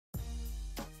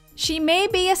She may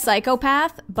be a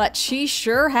psychopath, but she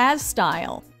sure has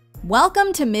style.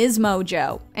 Welcome to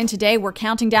MsMojo, and today we're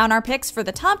counting down our picks for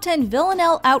the top 10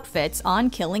 Villanelle outfits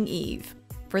on Killing Eve.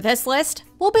 For this list,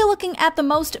 we'll be looking at the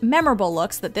most memorable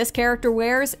looks that this character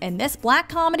wears in this black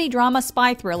comedy drama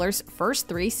spy thriller's first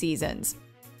 3 seasons.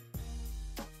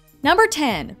 Number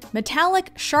 10.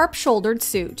 Metallic Sharp-Shouldered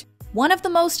Suit. One of the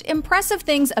most impressive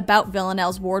things about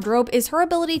Villanelle's wardrobe is her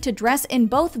ability to dress in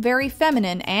both very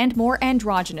feminine and more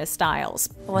androgynous styles.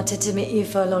 I wanted to meet you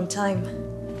for a long time.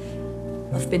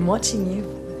 I've been watching you.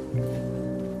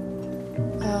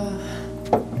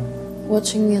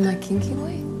 Watching me in a kinky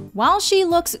way? While she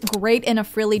looks great in a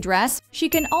frilly dress, she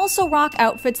can also rock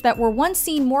outfits that were once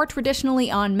seen more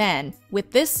traditionally on men,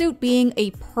 with this suit being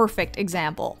a perfect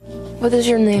example. What is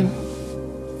your name?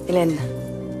 Villanelle.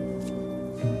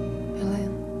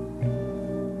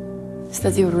 Is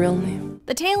that your real name?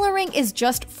 The tailoring is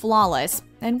just flawless,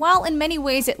 and while in many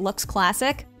ways it looks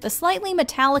classic, the slightly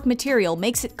metallic material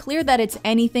makes it clear that it's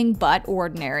anything but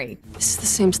ordinary. This is the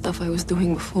same stuff I was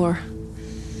doing before.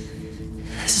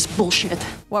 This is bullshit.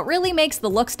 What really makes the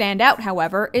look stand out,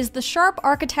 however, is the sharp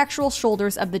architectural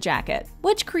shoulders of the jacket,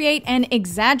 which create an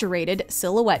exaggerated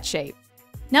silhouette shape.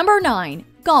 Number 9.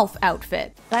 Golf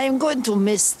Outfit. I am going to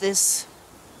miss this.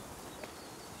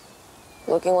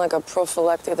 Looking like a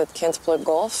prophylactic that can't play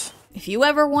golf? If you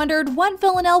ever wondered what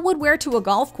Villanelle would wear to a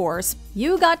golf course,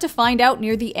 you got to find out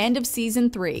near the end of season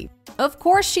 3. Of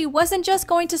course, she wasn't just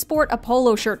going to sport a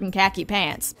polo shirt and khaki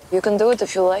pants. You can do it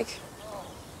if you like.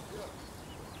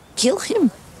 Kill him.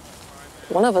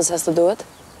 One of us has to do it.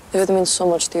 If it means so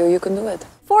much to you, you can do it.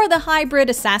 For the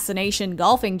hybrid assassination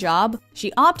golfing job,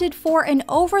 she opted for an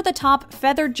over-the-top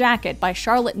feathered jacket by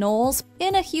Charlotte Knowles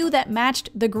in a hue that matched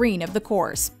the green of the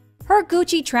course. Her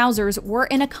Gucci trousers were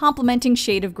in a complementing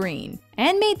shade of green,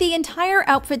 and made the entire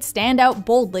outfit stand out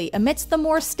boldly amidst the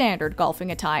more standard golfing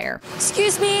attire.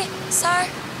 Excuse me, sir.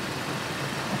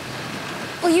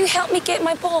 Will you help me get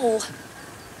my ball?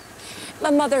 My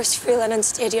mother's frail and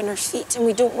unsteady on her feet, and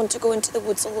we don't want to go into the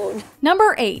woods alone.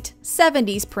 Number 8.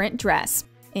 70s Print Dress.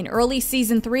 In early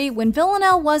season 3, when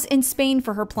Villanelle was in Spain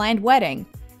for her planned wedding,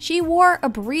 she wore a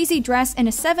breezy dress in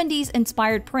a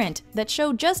 70s-inspired print that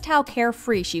showed just how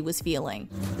carefree she was feeling.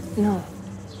 No.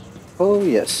 Oh,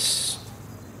 yes.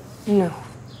 No.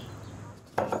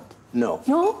 No.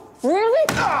 No? Really?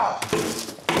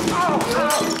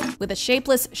 With a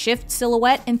shapeless shift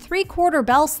silhouette and 3/4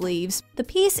 bell sleeves, the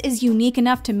piece is unique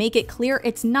enough to make it clear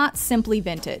it's not simply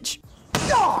vintage.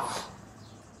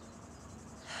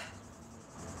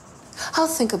 I'll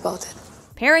think about it.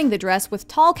 Pairing the dress with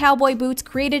tall cowboy boots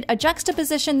created a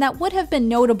juxtaposition that would have been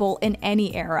notable in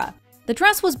any era. The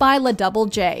dress was by La Double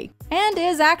J, and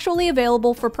is actually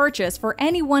available for purchase for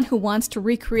anyone who wants to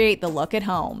recreate the look at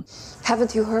home.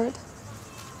 Haven't you heard?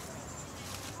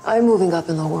 I'm moving up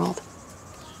in the world.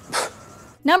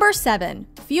 Number 7.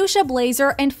 Fuchsia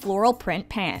Blazer and Floral Print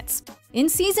Pants. In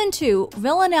season 2,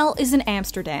 Villanelle is in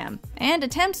Amsterdam, and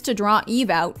attempts to draw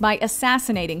Eve out by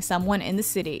assassinating someone in the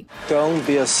city. Don't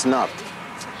be a snob.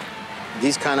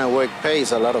 This kind of work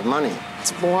pays a lot of money.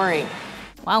 It's boring.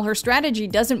 While her strategy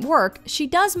doesn't work, she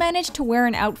does manage to wear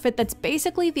an outfit that's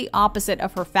basically the opposite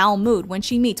of her foul mood when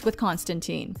she meets with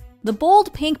Constantine. The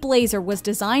bold pink blazer was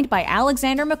designed by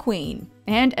Alexander McQueen,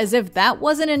 and as if that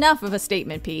wasn't enough of a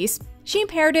statement piece, she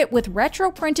paired it with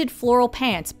retro-printed floral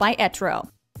pants by Etro.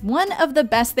 One of the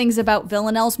best things about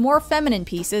Villanelle's more feminine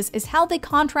pieces is how they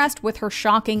contrast with her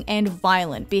shocking and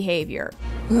violent behavior.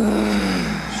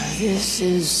 This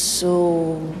is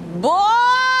so boring!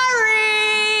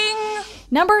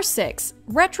 Number 6.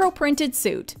 Retro-printed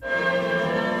suit.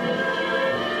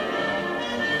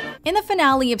 In the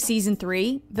finale of season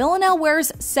 3, Villanelle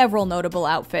wears several notable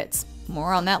outfits.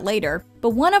 More on that later.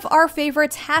 But one of our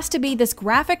favorites has to be this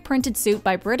graphic printed suit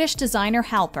by British designer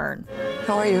Halpern.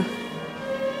 How are you?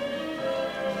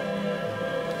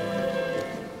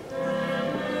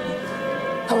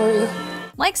 How are you?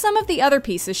 Like some of the other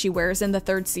pieces she wears in the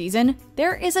 3rd season,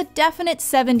 there is a definite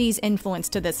 70s influence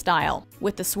to this style,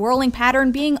 with the swirling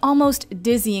pattern being almost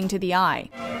dizzying to the eye.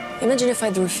 Imagine if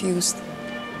I'd refused.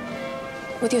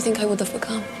 What do you think I would have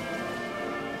become?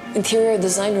 Interior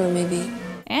designer, maybe.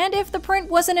 And if the print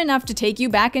wasn't enough to take you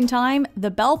back in time, the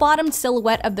bell-bottomed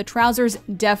silhouette of the trousers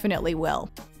definitely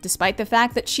will. Despite the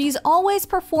fact that she's always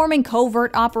performing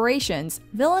covert operations,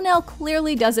 Villanelle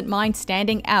clearly doesn't mind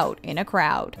standing out in a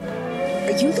crowd.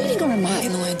 Are you leading or am I? I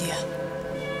have no idea.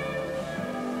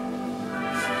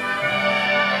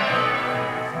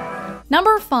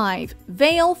 Number 5.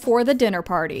 Veil for the dinner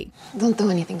party. Don't do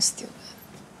anything stupid.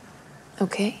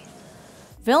 Okay?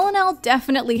 Villanelle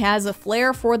definitely has a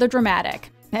flair for the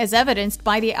dramatic. as evidenced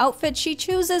by the outfit she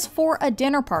chooses for a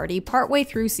dinner party partway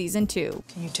through season 2.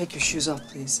 Can you take your shoes off,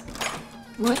 please?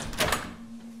 What?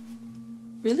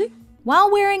 Really?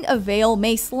 While wearing a veil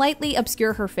may slightly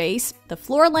obscure her face, the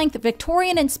floor-length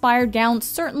Victorian-inspired gown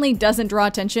certainly doesn't draw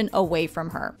attention away from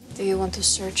her. Do you want to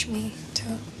search me,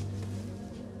 too?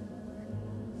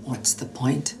 What's the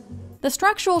point? The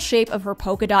structural shape of her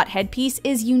polka dot headpiece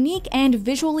is unique and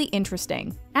visually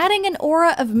interesting, adding an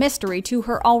aura of mystery to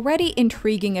her already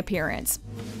intriguing appearance.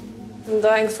 I'm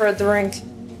dying for a drink.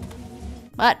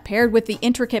 But paired with the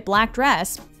intricate black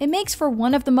dress, it makes for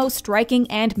one of the most striking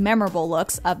and memorable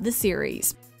looks of the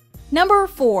series. Number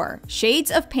 4.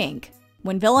 Shades of Pink.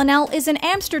 When Villanelle is in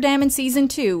Amsterdam in season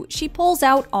 2, she pulls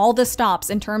out all the stops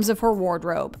in terms of her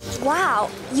wardrobe. Wow,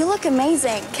 you look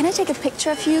amazing. Can I take a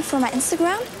picture of you for my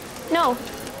Instagram? No.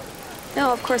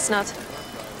 No, of course not.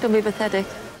 Don't be pathetic.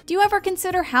 Do you ever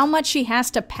consider how much she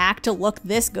has to pack to look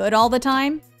this good all the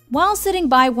time? While sitting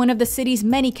by one of the city's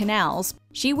many canals,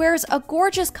 she wears a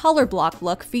gorgeous color block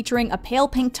look featuring a pale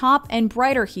pink top and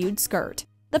brighter hued skirt.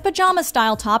 The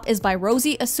pajama-style top is by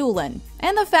Rosie Asulin,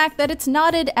 and the fact that it's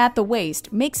knotted at the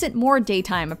waist makes it more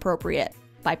daytime appropriate.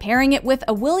 By pairing it with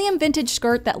a William vintage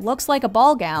skirt that looks like a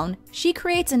ball gown, she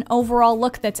creates an overall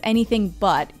look that's anything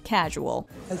but casual.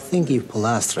 I think Eve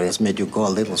Pilastra has made you go a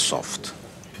little soft.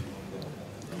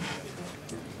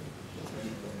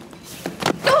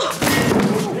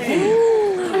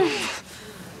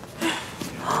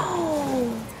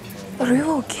 Are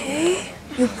you okay?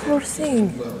 You poor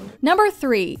thing. Number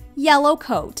 3. Yellow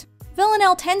Coat.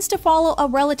 Villanelle tends to follow a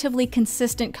relatively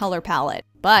consistent color palette,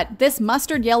 but this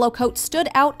mustard yellow coat stood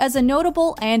out as a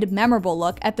notable and memorable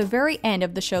look at the very end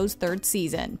of the show's 3rd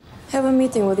season. Have a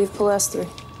meeting with Eve Pilastra.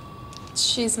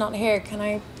 She's not here. Can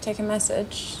I take a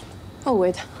message? Oh,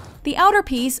 wait. The outer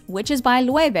piece, which is by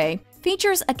Loewe,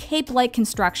 features a cape-like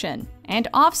construction and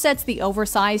offsets the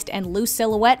oversized and loose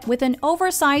silhouette with an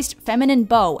oversized feminine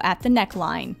bow at the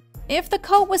neckline. If the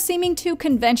coat was seeming too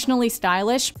conventionally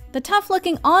stylish, the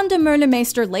tough-looking On de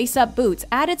Merlemeister lace-up boots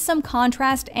added some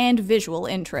contrast and visual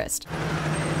interest.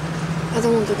 I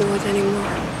don't want to do it anymore.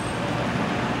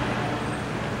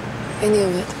 Any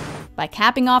of it. By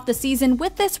capping off the season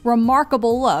with this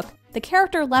remarkable look, the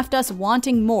character left us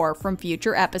wanting more from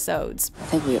future episodes. I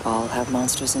think we all have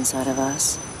monsters inside of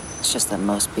us. It's just that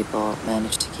most people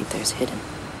manage to keep theirs hidden.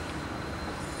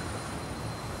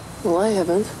 Well, I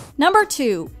haven't. Number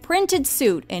 2. Printed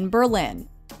Suit in Berlin.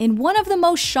 In one of the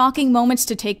most shocking moments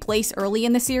to take place early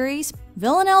in the series,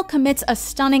 Villanelle commits a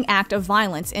stunning act of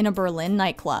violence in a Berlin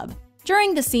nightclub.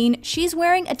 During the scene, she's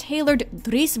wearing a tailored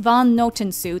Dries van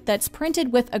Noten suit that's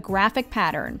printed with a graphic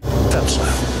pattern.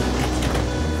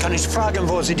 Kann ich fragen,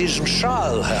 wo Sie diesen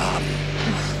Schal haben?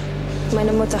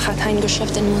 Meine Mutter hat ein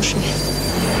Geschäft in München.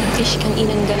 Ich kann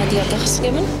Ihnen gerne die Adresse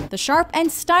geben. The sharp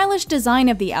and stylish design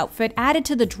of the outfit added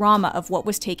to the drama of what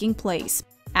was taking place.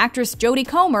 Actress Jodie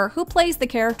Comer, who plays the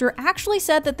character, actually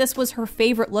said that this was her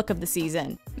favorite look of the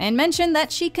season, and mentioned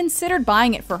that she considered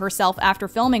buying it for herself after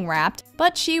filming Wrapped,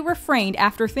 but she refrained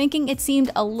after thinking it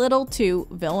seemed a little too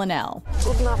Villanelle.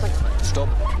 Stop.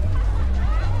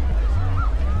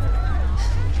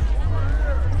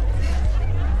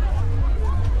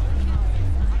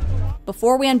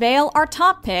 Before we unveil our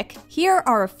top pick, here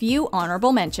are a few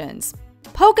honorable mentions.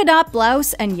 Polka dot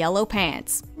blouse and yellow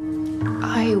pants.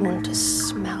 I want to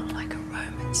smell like a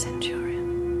Roman centurion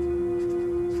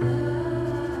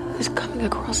who's coming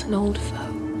across an old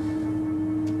foe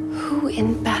who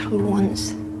in battle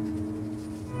once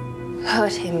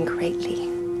hurt him greatly.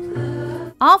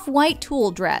 Off-white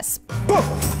tulle dress.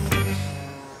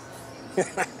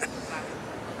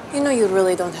 You know you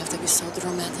really don't have to be so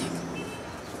dramatic.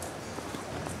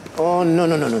 Oh, no.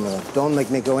 Don't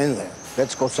make me go in there.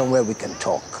 Let's go somewhere we can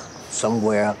talk.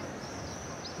 Somewhere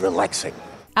relaxing.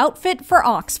 Outfit for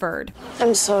Oxford.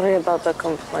 I'm sorry about the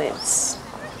complaints.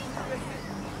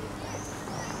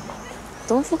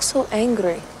 Don't look so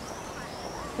angry.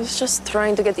 I was just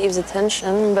trying to get Eve's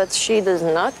attention, but she does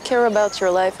not care about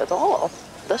your life at all,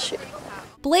 does she?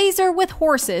 Blazer with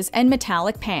horses and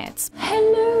metallic pants.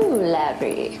 Hello,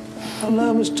 Larry.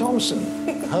 Hello, Miss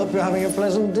Thompson. Hope you're having a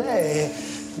pleasant day.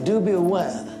 Do be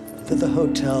aware that the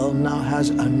hotel now has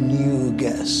a new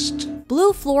guest.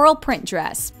 Blue floral print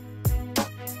dress.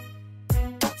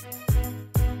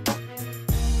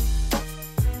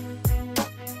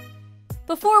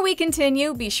 Before we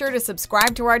continue, be sure to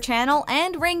subscribe to our channel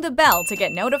and ring the bell to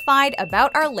get notified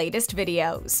about our latest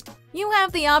videos. You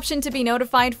have the option to be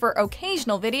notified for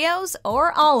occasional videos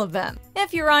or all of them.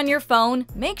 If you're on your phone,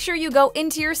 make sure you go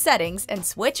into your settings and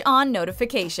switch on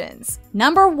notifications.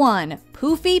 Number 1.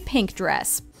 Poofy pink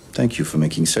dress. Thank you for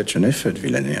making such an effort,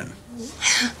 Villanelle.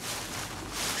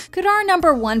 Could our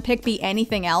number one pick be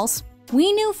anything else?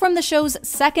 We knew from the show's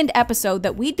second episode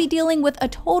that we'd be dealing with a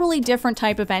totally different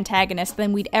type of antagonist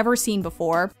than we'd ever seen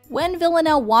before when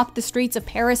Villanelle walked the streets of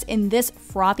Paris in this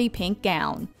frothy pink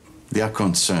gown. There are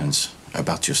concerns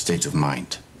about your state of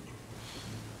mind.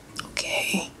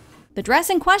 Okay. The dress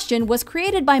in question was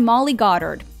created by Molly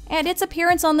Goddard, and its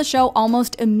appearance on the show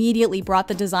almost immediately brought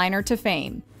the designer to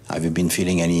fame. Have you been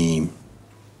feeling any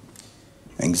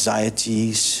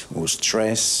anxieties or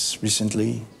stress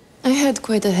recently? I had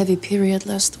quite a heavy period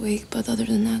last week, but other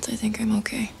than that, I think I'm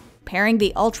okay. Pairing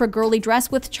the ultra-girly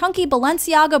dress with chunky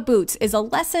Balenciaga boots is a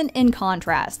lesson in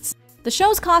contrasts. The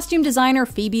show's costume designer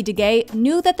Phoebe DeGay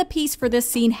knew that the piece for this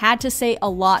scene had to say a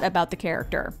lot about the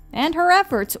character, and her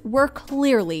efforts were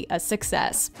clearly a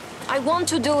success. I want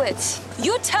to do it.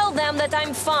 You tell them that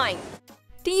I'm fine.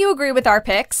 Do you agree with our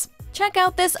picks? Check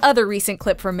out this other recent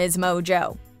clip from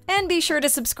MsMojo. And be sure to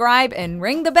subscribe and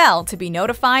ring the bell to be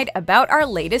notified about our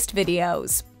latest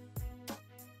videos.